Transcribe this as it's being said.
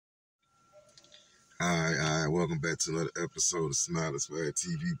All right, welcome back to another episode of Smile Swag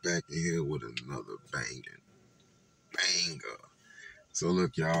TV. Back in here with another banging banger. So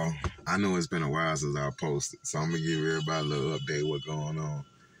look, y'all, I know it's been a while since I posted, so I'm gonna give everybody a little update what's going on.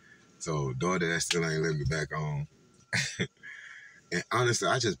 So daughter that still ain't let me back on. And honestly,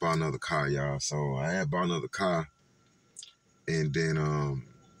 I just bought another car, y'all. So I had bought another car, and then I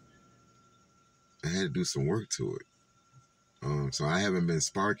had to do some work to it. So I haven't been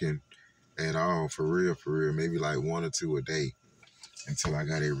sparking at all for real, maybe like one or two a day until I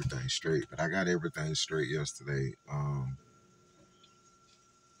got everything straight. But I got everything straight yesterday.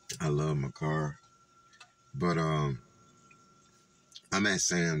 I love my car. But I'm at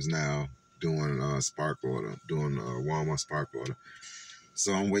Sam's now doing Spark order, doing Walmart Spark order.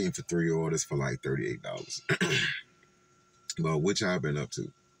 So I'm waiting for 3 orders for like $38. But which I've been up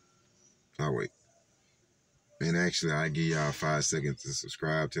to. I'll wait. And actually, I give y'all 5 seconds to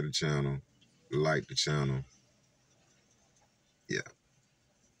subscribe to the channel, like the channel. Yeah.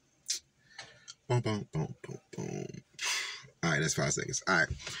 Boom, boom, boom, boom, boom. All right, that's 5 seconds. All right.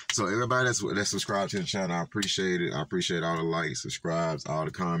 So everybody that's subscribed to the channel, I appreciate it. I appreciate all the likes, subscribes, all the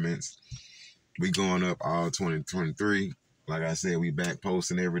comments. We going up all 2023. Like I said, we back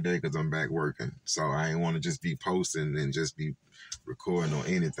posting every day because I'm back working. So I ain't want to just be posting and just be recording or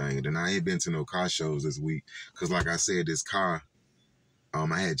anything. Then I ain't been to no car shows this week because, like I said, this car,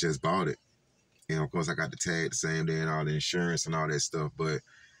 I had just bought it. And of course, I got the tag the same day and all the insurance and all that stuff. But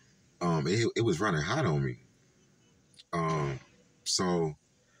it was running hot on me. So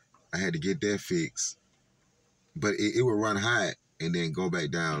I had to get that fixed. But it would run hot and then go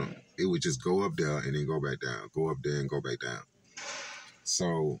back down. It would just go up there and then go back down, go up there and go back down.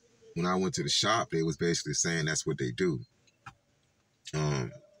 So when I went to the shop, they was basically saying that's what they do.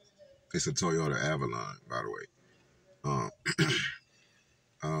 It's a Toyota Avalon, by the way.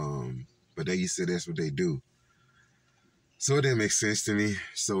 But they said that's what they do. So it didn't make sense to me.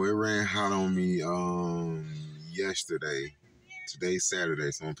 So it ran hot on me yesterday. Today's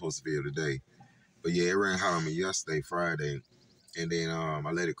Saturday, so I'm supposed to be here today. But yeah, it ran hot on me yesterday, Friday. And then I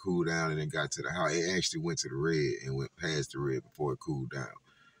let it cool down and then got to the house. It actually went to the red and went past the red before it cooled down.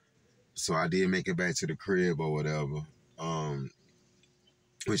 So I did make it back to the crib or whatever,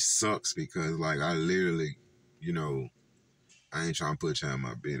 which sucks because, like, I literally, I ain't trying to put y'all in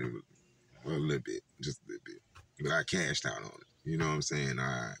my business a little bit, just a little bit. But I cashed out on it. You know what I'm saying?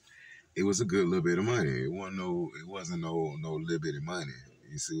 It was a good little bit of money. It wasn't no little bit of money.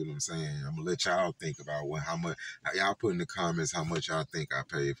 You see what I'm saying? I'm gonna let y'all think about how much y'all put in the comments how much y'all think I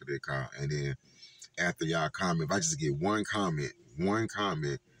paid for that car, and then after y'all comment, if I just get one comment,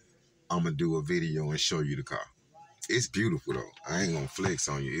 I'm gonna do a video and show you the car. It's beautiful though. I ain't gonna flex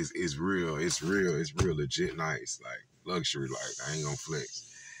on you. It's real legit nice, like luxury. Like I ain't gonna flex.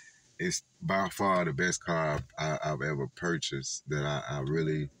 It's by far the best car I've ever purchased. That I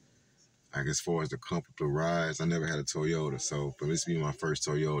really. Like as far as the comfortable rides, I never had a Toyota, so for this being my first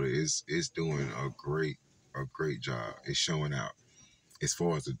Toyota, it's doing a great job. It's showing out. As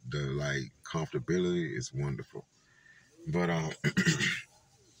far as the like comfortability, it's wonderful. But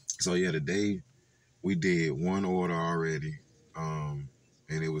so yeah, today we did one order already, and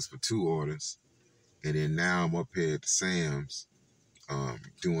it was for 2 orders, and then now I'm up here at Sam's,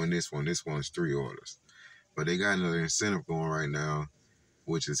 doing this one. This one's 3 orders, but they got another incentive going right now,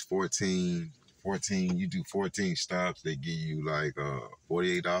 which is 14, you do 14 stops, they give you like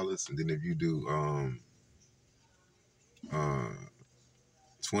 $48. And then if you do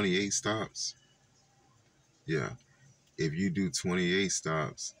 28 stops, yeah. If you do 28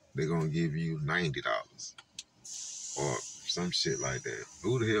 stops, they're gonna give you $90. Or some shit like that.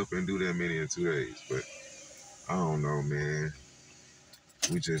 Who the hell can do that many in 2 days? But I don't know, man.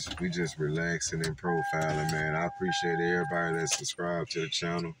 We just relaxing and profiling, man. I appreciate everybody that's subscribed to the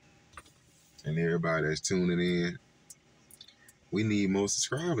channel and everybody that's tuning in. We need more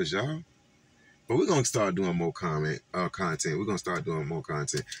subscribers, y'all. But we're gonna start doing more content. We're gonna start doing more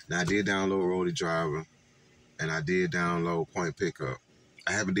content. Now I did download Roadie Driver, and I did download Point Pickup.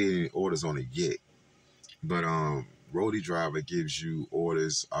 I haven't did any orders on it yet, but Roadie Driver gives you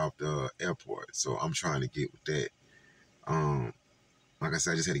orders off the airport, so I'm trying to get with that. Like I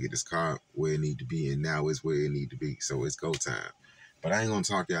said, I just had to get this car where it need to be, and now it's where it need to be. So it's go time. But I ain't gonna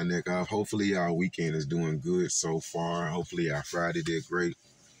talk y'all neck off. Hopefully y'all weekend is doing good so far. Hopefully y'all Friday did great.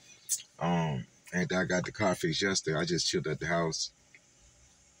 After I got the car fixed yesterday, I just chilled at the house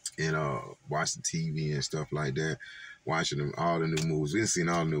and watched the TV and stuff like that. Watching all the new movies. We've seen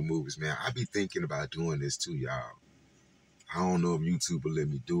all the new movies, man. I be thinking about doing this too, y'all. I don't know if YouTube will let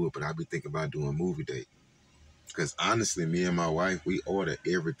me do it, but I be thinking about doing a movie date. Because honestly, me and my wife, we order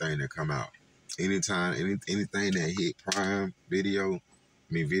everything that come out. anytime, anything that hit Prime Video,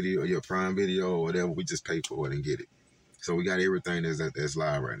 your Prime Video or whatever, we just pay for it and get it. So we got everything that's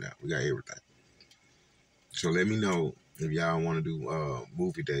live right now. We got everything. So let me know if y'all want to do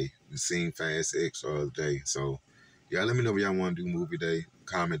movie day. We seen Fast X the other day. So y'all let me know if y'all want to do movie day.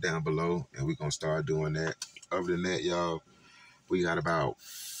 Comment down below and we're gonna start doing that. Other than that, y'all, we got about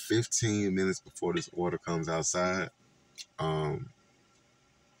 15 minutes before this order comes outside.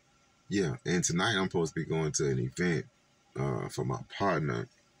 Yeah, and tonight I'm supposed to be going to an event for my partner.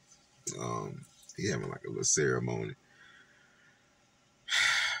 He having like a little ceremony.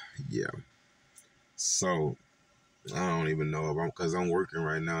 Yeah. So I don't even know if because I'm working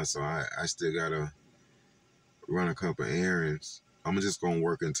right now, so I still gotta run a couple errands. I'm just gonna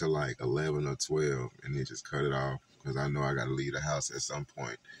work until like 11 or 12 and then just cut it off because I know I gotta leave the house at some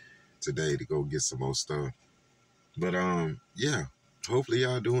point today to go get some more stuff. But yeah, hopefully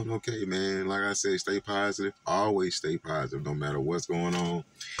y'all doing okay, man. Like I said, stay positive. Always stay positive, no matter what's going on.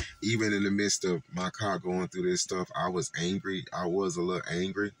 Even in the midst of my car going through this stuff, I was angry. I was a little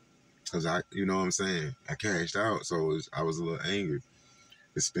angry because you know what I'm saying? I cashed out, so I was a little angry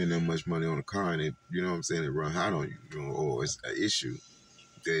to spend that much money on a car and it, you know what I'm saying, it run hot on you, or it's an issue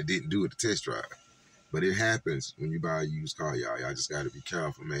that it didn't do at the test drive. But it happens when you buy a used car, y'all. Y'all just got to be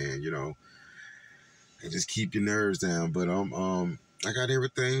careful, man, and just keep your nerves down. But I got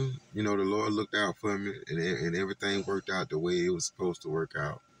everything, the Lord looked out for me and everything worked out the way it was supposed to work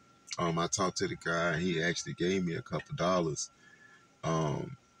out. I talked to the guy and he actually gave me a couple dollars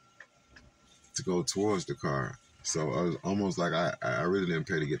to go towards the car. So I was almost like I really didn't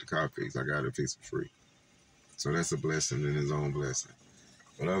pay to get the car fixed. I got it fixed for free. So that's a blessing in his own blessing.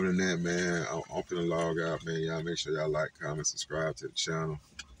 But other than that, man, I'm finna log out, man. Y'all make sure y'all like, comment, subscribe to the channel.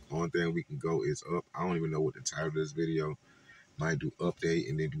 Only thing we can go is up. I don't even know what the title of this video. Might do update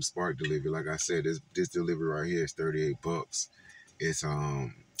and then do spark delivery. Like I said, this delivery right here is $38. It's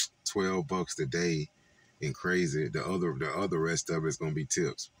 $12 a day and crazy. The other rest of it's gonna be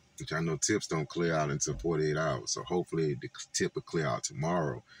tips, which I know tips don't clear out until 48 hours. So hopefully the tip will clear out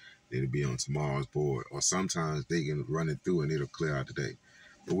tomorrow. It'll be on tomorrow's board. Or sometimes they can run it through and it'll clear out today.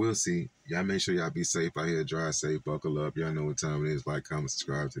 But we'll see. Y'all make sure y'all be safe out here. Drive safe. Buckle up. Y'all know what time it is. Like, comment,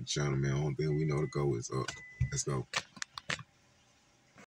 subscribe to the channel, man. Only thing we know to go is up. Let's go.